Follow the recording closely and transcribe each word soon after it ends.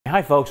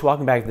Hi folks,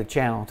 welcome back to the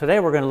channel. Today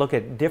we're going to look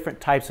at different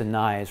types of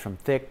knives from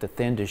thick to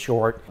thin to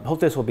short. I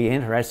hope this will be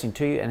interesting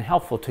to you and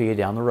helpful to you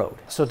down the road.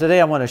 So today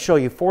I want to show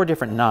you 4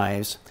 different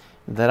knives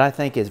that I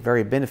think is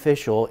very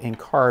beneficial in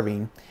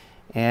carving.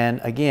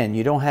 And again,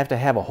 you don't have to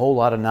have a whole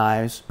lot of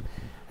knives.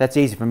 That's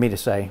easy for me to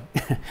say.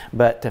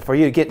 But for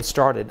you to get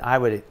started, I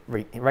would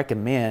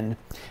recommend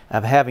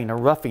having a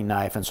roughing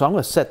knife. And so I'm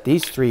going to set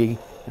these 3,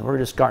 and we're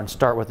just going to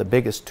start with the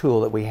biggest tool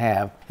that we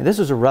have. And this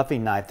is a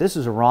roughing knife. This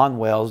is a Ron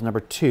Wells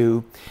number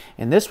 2.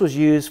 And this was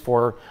used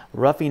for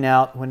roughing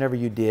out whenever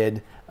you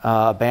did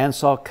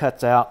bandsaw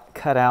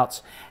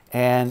cutouts.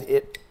 And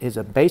it is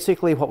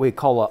basically what we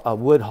call a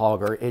wood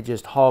hogger. It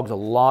just hogs a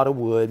lot of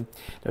wood.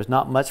 There's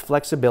not much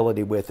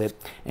flexibility with it.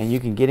 And you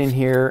can get in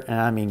here and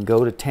I mean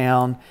go to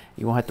town.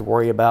 You won't have to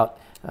worry about,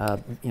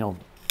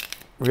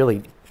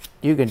 really,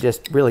 you can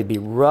just really be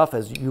rough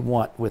as you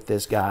want with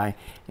this guy.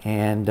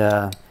 And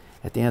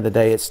at the end of the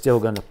day, it's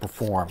still going to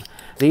perform.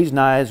 These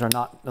knives are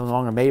no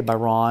longer made by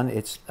Ron.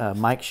 It's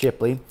Mike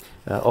Shipley,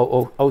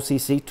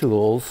 OCC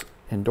Tools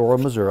in Dora,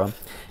 Missouri.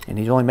 And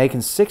he's only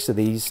making 6 of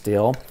these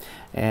still,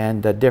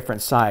 and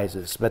different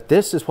sizes. But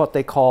this is what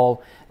they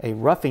call a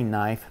roughing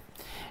knife.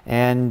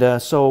 And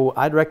so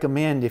I'd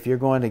recommend, if you're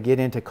going to get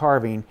into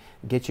carving,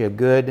 get you a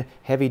good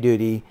heavy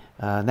duty.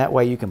 That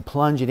way you can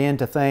plunge it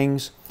into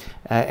things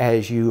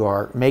as you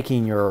are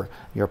making your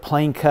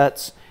plane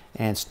cuts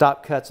and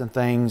stop cuts and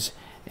things,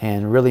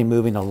 and really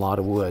moving a lot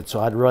of wood.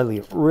 So I'd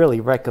really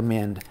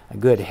recommend a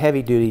good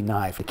heavy duty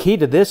knife. The key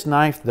to this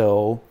knife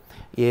though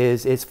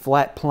is it's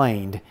flat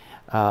planed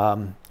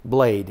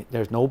blade.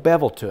 There's no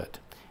bevel to it.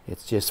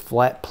 It's just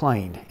flat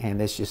planed,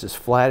 and it's just as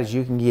flat as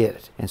you can get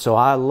it. And so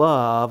I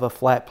love a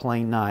flat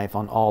plane knife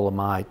on all of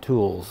my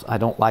tools. I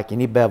don't like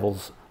any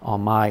bevels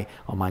on my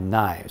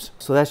knives.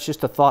 So that's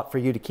just a thought for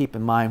you to keep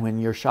in mind when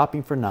you're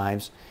shopping for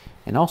knives.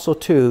 And also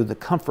too, the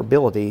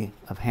comfortability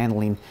of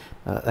handling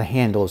a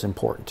handle is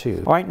important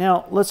too. All right,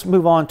 now let's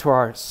move on to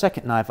our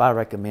second knife I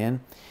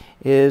recommend.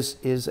 Is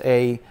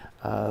a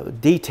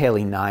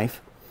detailing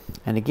knife.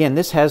 And again,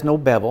 this has no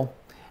bevel,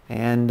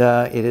 and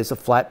it is a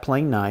flat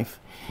plane knife.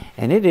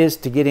 And it is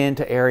to get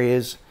into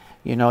areas,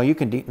 you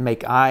can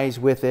make eyes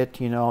with it,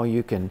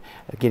 you can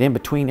get in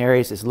between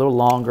areas. It's a little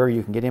longer.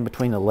 You can get in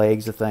between the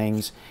legs of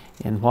things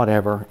and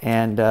whatever.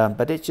 And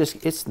but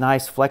it's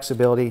nice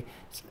flexibility.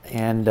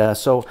 And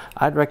so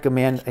I'd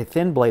recommend a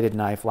thin bladed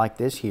knife like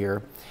this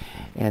here.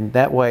 And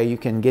that way you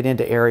can get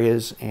into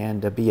areas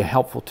and be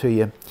helpful to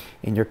you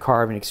in your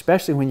carving,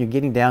 especially when you're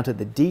getting down to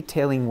the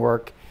detailing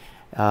work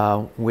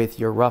with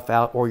your rough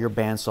out or your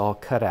bandsaw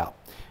cutout.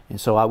 And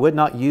so I would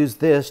not use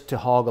this to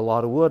hog a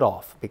lot of wood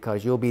off,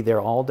 because you'll be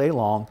there all day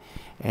long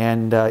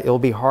and it'll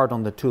be hard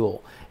on the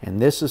tool.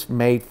 And this is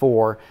made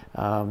for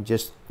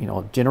just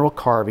general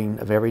carving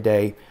of every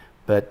day,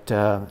 but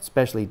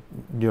especially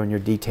during your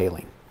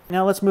detailing.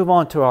 Now let's move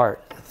on to our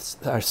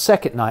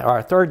second knife,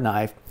 our third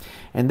knife.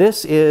 And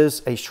this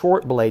is a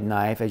short blade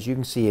knife. As you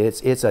can see,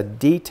 it's a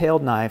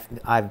detailed knife.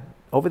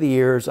 Over the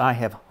years I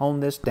have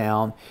honed this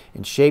down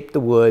and shaped the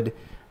wood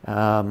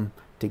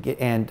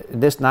and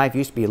this knife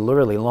used to be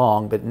literally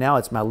long, but now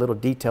it's my little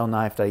detail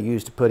knife that I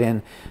use to put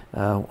in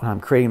when I'm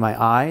creating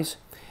my eyes.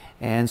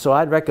 And so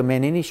I'd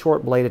recommend any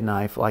short bladed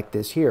knife like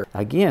this here.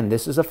 Again,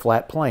 this is a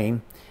flat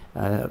plane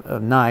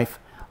knife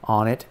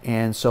on it,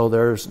 and so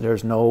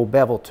there's no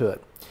bevel to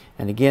it.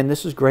 And again,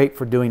 this is great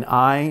for doing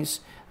eyes,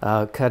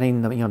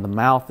 cutting the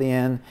mouth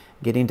in,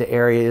 getting to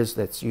areas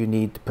that you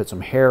need to put some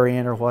hair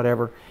in or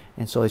whatever.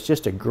 And so it's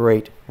just a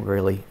great,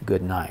 really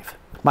good knife.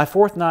 My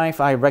fourth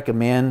knife I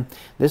recommend,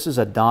 this is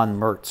a Don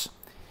Mertz.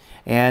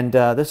 And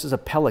this is a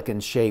pelican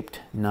shaped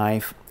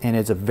knife, and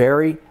it's a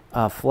very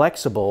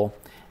flexible,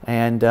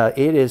 and it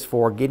is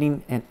for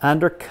getting and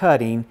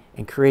undercutting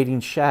and creating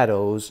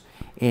shadows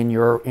in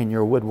your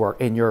woodwork,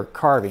 in your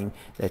carving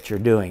that you're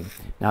doing.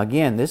 Now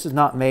again, this is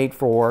not made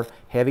for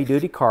heavy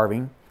duty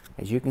carving.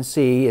 As you can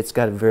see, it's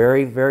got a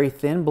very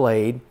thin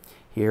blade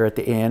here at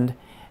the end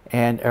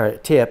and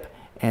tip.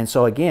 And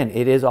so again,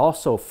 it is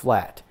also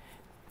flat.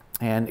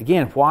 And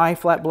again, why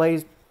flat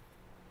blades?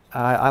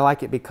 I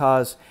like it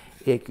because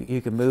you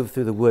can move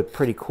through the wood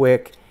pretty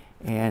quick,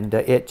 and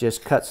it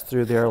just cuts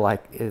through there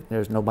like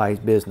there's nobody's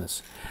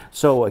business.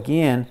 So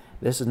again,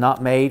 this is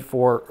not made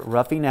for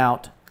roughing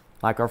out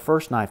like our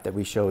first knife that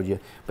we showed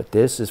you, but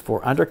this is for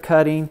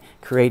undercutting,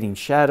 creating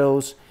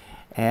shadows,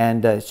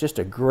 and it's just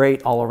a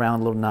great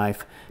all-around little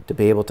knife to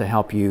be able to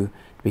help you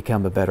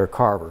become a better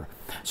carver.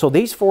 So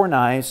these 4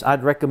 knives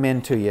I'd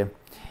recommend to you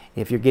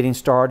if you're getting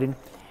started.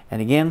 And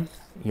again,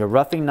 your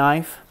roughing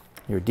knife,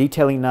 your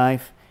detailing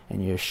knife,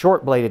 and your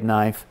short bladed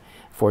knife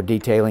for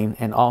detailing,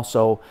 and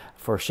also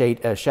for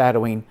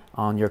shadowing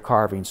on your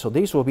carving. So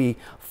these will be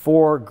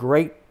 4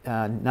 great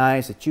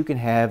knives that you can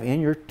have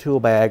in your tool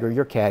bag or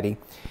your caddy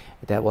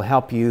that will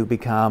help you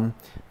become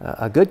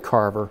a good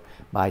carver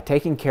by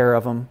taking care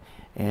of them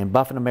and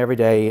buffing them every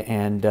day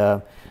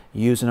and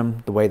using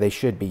them the way they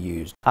should be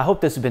used. I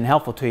hope this has been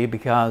helpful to you,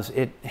 because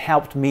it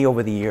helped me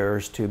over the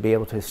years to be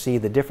able to see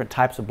the different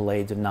types of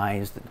blades of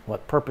knives,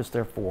 what purpose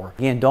they're for.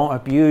 Again, don't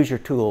abuse your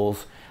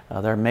tools.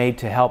 They're made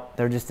to help.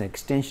 They're just an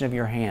extension of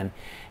your hand.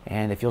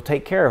 And if you'll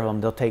take care of them,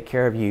 they'll take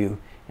care of you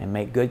and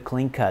make good,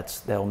 clean cuts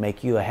that will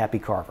make you a happy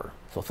carver.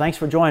 So thanks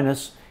for joining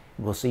us.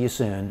 We'll see you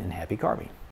soon, and happy carving.